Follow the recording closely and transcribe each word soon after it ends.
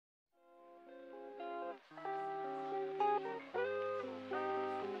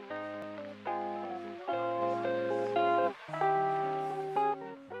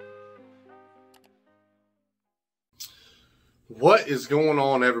What is going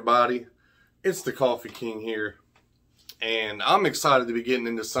on, everybody? It's the Coffee King here, and I'm excited to be getting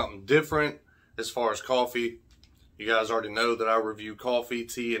into something different as far as coffee. You guys already know that I review coffee,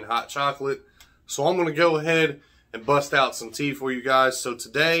 tea, and hot chocolate, so I'm going to go ahead and bust out some tea for you guys. So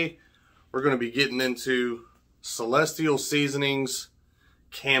today, we're going to be getting into Celestial Seasonings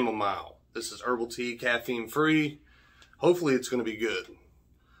Chamomile. This is herbal tea, caffeine free. Hopefully it's going to be good.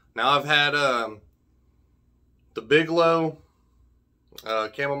 Now I've had the Bigelow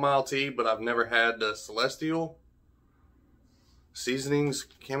chamomile tea, but I've never had the Celestial Seasonings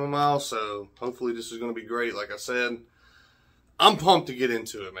Chamomile, so hopefully this is going to be great. Like I said, I'm pumped to get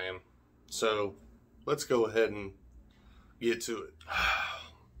into it, man. So let's go ahead and get to it.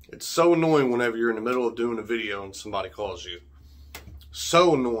 It's so annoying whenever you're in the middle of doing a video and somebody calls you.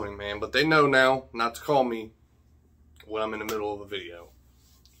 So annoying, man. But they know now not to call me when I'm in the middle of a video.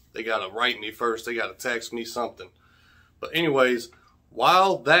 They got to write me first. They got to text me something. But anyways,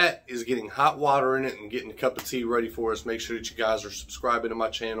 while that is getting hot water in it and getting a cup of tea ready for us, make sure that you guys are subscribing to my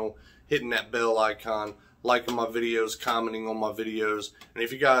channel, hitting that bell icon, liking my videos, commenting on my videos. And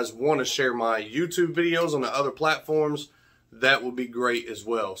if you guys want to share my YouTube videos on the other platforms, that would be great as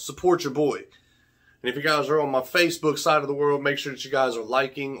well. Support your boy. And if you guys are on my Facebook side of the world, make sure that you guys are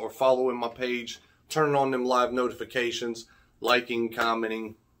liking or following my page, turning on them live notifications, liking,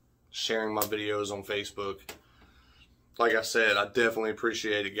 commenting, sharing my videos on Facebook. Like I said, I definitely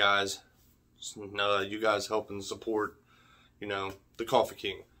appreciate it, guys. You guys helping support, the Coffee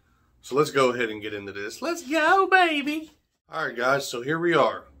King. So let's go ahead and get into this. Let's go, baby. All right, guys, so here we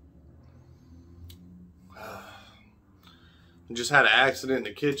are. I just had an accident in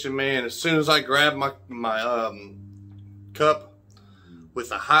the kitchen, man. As soon as I grabbed my cup with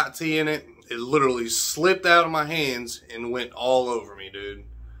the hot tea in it, it literally slipped out of my hands and went all over me, dude.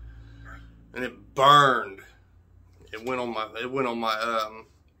 And it burned. It went on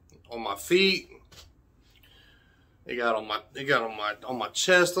my feet. It got on my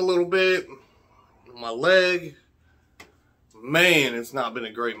chest a little bit, on my leg. Man, it's not been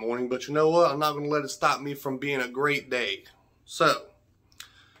a great morning, but you know what? I'm not going to let it stop me from being a great day. So,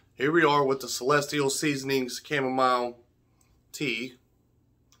 here we are with the Celestial Seasonings Chamomile tea.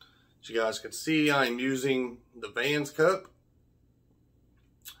 As you guys can see, I am using the Vans cup.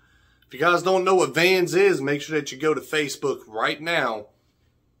 If you guys don't know what Vans is, make sure that you go to Facebook right now.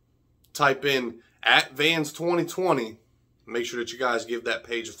 Type in @Vans2020. Make sure that you guys give that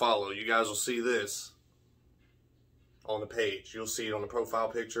page a follow. You guys will see this on the page. You'll see it on the profile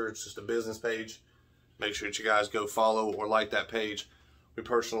picture. It's just a business page. Make sure that you guys go follow or like that page. We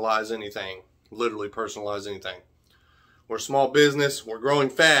personalize anything. Literally personalize anything. We're a small business. We're growing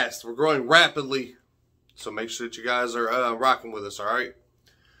fast. We're growing rapidly. So make sure that you guys are rocking with us, all right?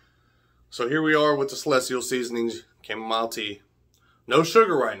 So here we are with the Celestial Seasonings Chamomile tea. No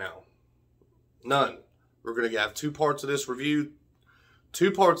sugar right now. None. We're going to have two parts of this review.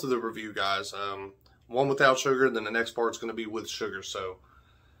 Two parts of the review, guys. One without sugar, then the next part's going to be with sugar. So,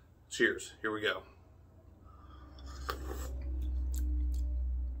 cheers. Here we go.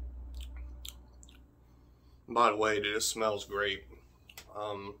 By the way, dude, this smells great.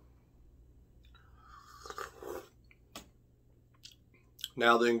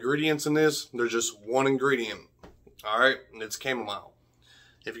 Now, the ingredients in this, there's just one ingredient, all right, and it's chamomile.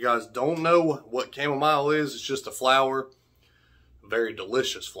 If you guys don't know what chamomile is, it's just a flower, a very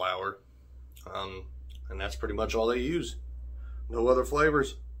delicious flower, and that's pretty much all they use. No other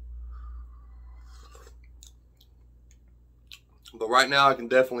flavors. But right now, I can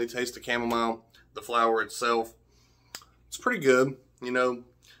definitely taste the chamomile, the flower itself. It's pretty good, I'm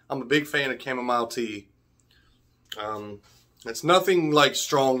a big fan of chamomile tea. It's nothing like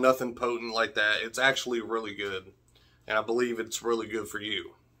strong, nothing potent like that. It's actually really good. And I believe it's really good for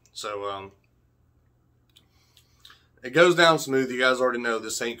you. So, it goes down smooth. You guys already know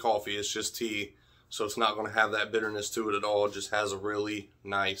this ain't coffee. It's just tea. So it's not going to have that bitterness to it at all. It just has a really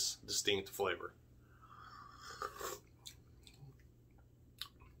nice, distinct flavor.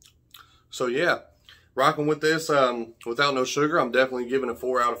 So, yeah. Rocking with this without no sugar. I'm definitely giving it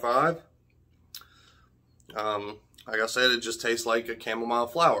 4 out of 5. Like I said, it just tastes like a chamomile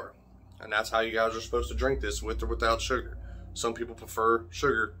flower. And that's how you guys are supposed to drink this, with or without sugar. Some people prefer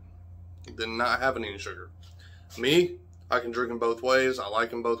sugar than not having any sugar. Me, I can drink them both ways. I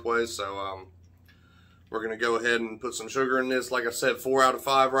like them both ways. So we're going to go ahead and put some sugar in this. Like I said, 4 out of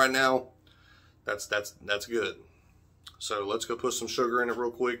 5 right now. That's good. So let's go put some sugar in it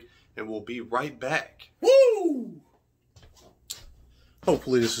real quick, and we'll be right back. Woo!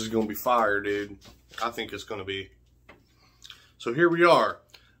 Hopefully this is going to be fire, dude. I think it's going to be. So here we are,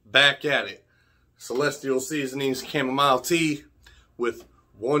 back at it. Celestial Seasonings Chamomile tea. with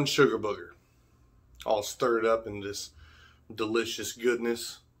 1 sugar booger. All stirred up in this delicious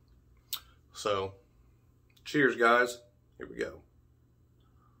goodness. So, cheers, guys. Here we go.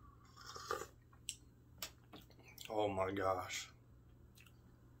 Oh my gosh.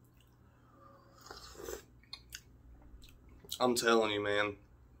 I'm telling you, man.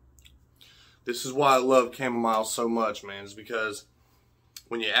 This is why I love chamomile so much, man. Is because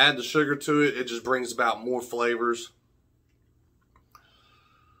when you add the sugar to it, it just brings about more flavors.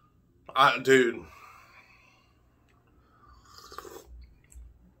 Dude.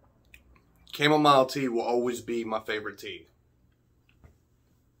 Chamomile tea will always be my favorite tea.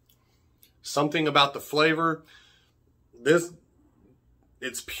 Something about the flavor.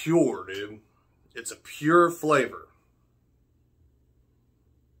 It's pure, dude. It's a pure flavor.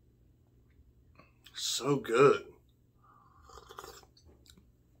 So good.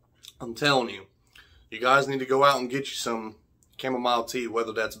 I'm telling you, you guys need to go out and get you some chamomile tea,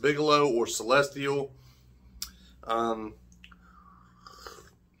 whether that's Bigelow or Celestial. Oh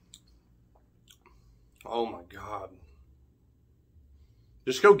my God.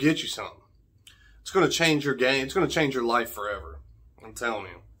 Just go get you some. It's going to change your game. It's going to change your life forever. I'm telling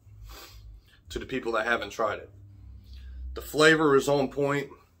you. To the people that haven't tried it. The flavor is on point.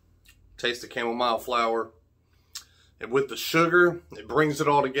 Taste the chamomile flower. And with the sugar, it brings it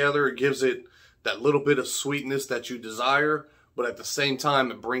all together. It gives it that little bit of sweetness that you desire. But at the same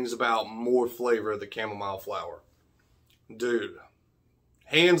time, it brings about more flavor of the chamomile flower. Dude.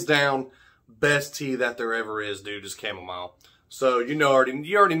 Hands down, best tea that there ever is, dude, is chamomile. So, you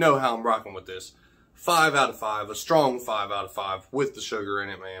already know how I'm rocking with this. 5 out of 5. A strong 5 out of 5 with the sugar in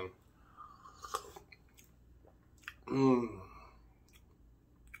it, man.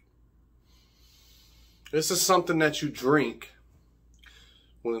 This is something that you drink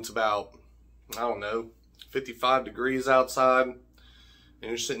when it's about, I don't know, 55 degrees outside. And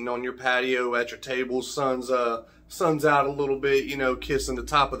you're sitting on your patio at your table. Sun's out a little bit, you know, kissing the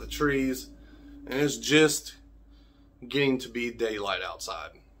top of the trees. And it's just getting to be daylight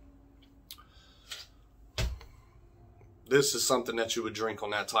outside. This is something that you would drink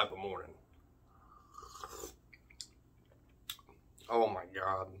on that type of morning. Oh my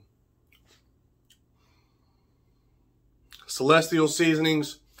God. Celestial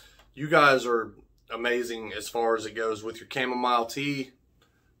Seasonings, you guys are amazing as far as it goes with your chamomile tea.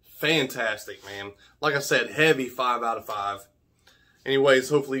 Fantastic, man. Like I said, heavy 5 out of 5. Anyways,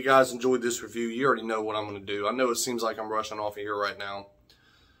 hopefully you guys enjoyed this review. You already know what I'm going to do. I know it seems like I'm rushing off of here right now.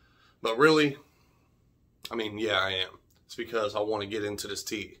 But really, I mean, yeah, I am. It's because I want to get into this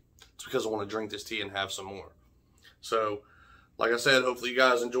tea. It's because I want to drink this tea and have some more. So, like I said, hopefully you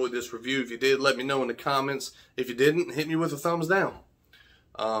guys enjoyed this review. If you did, let me know in the comments. If you didn't, hit me with a thumbs down.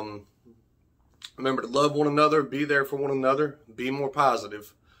 Remember to love one another, be there for one another, be more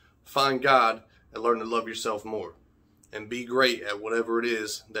positive, find God, and learn to love yourself more. And be great at whatever it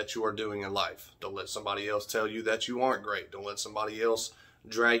is that you are doing in life. Don't let somebody else tell you that you aren't great. Don't let somebody else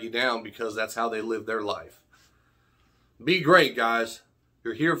drag you down because that's how they live their life. Be great, guys.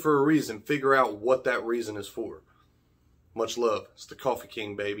 You're here for a reason. Figure out what that reason is for. Much love. It's the Coffee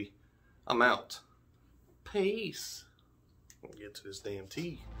King, baby. I'm out. Peace. Let me get to this damn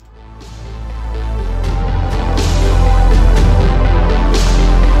tea.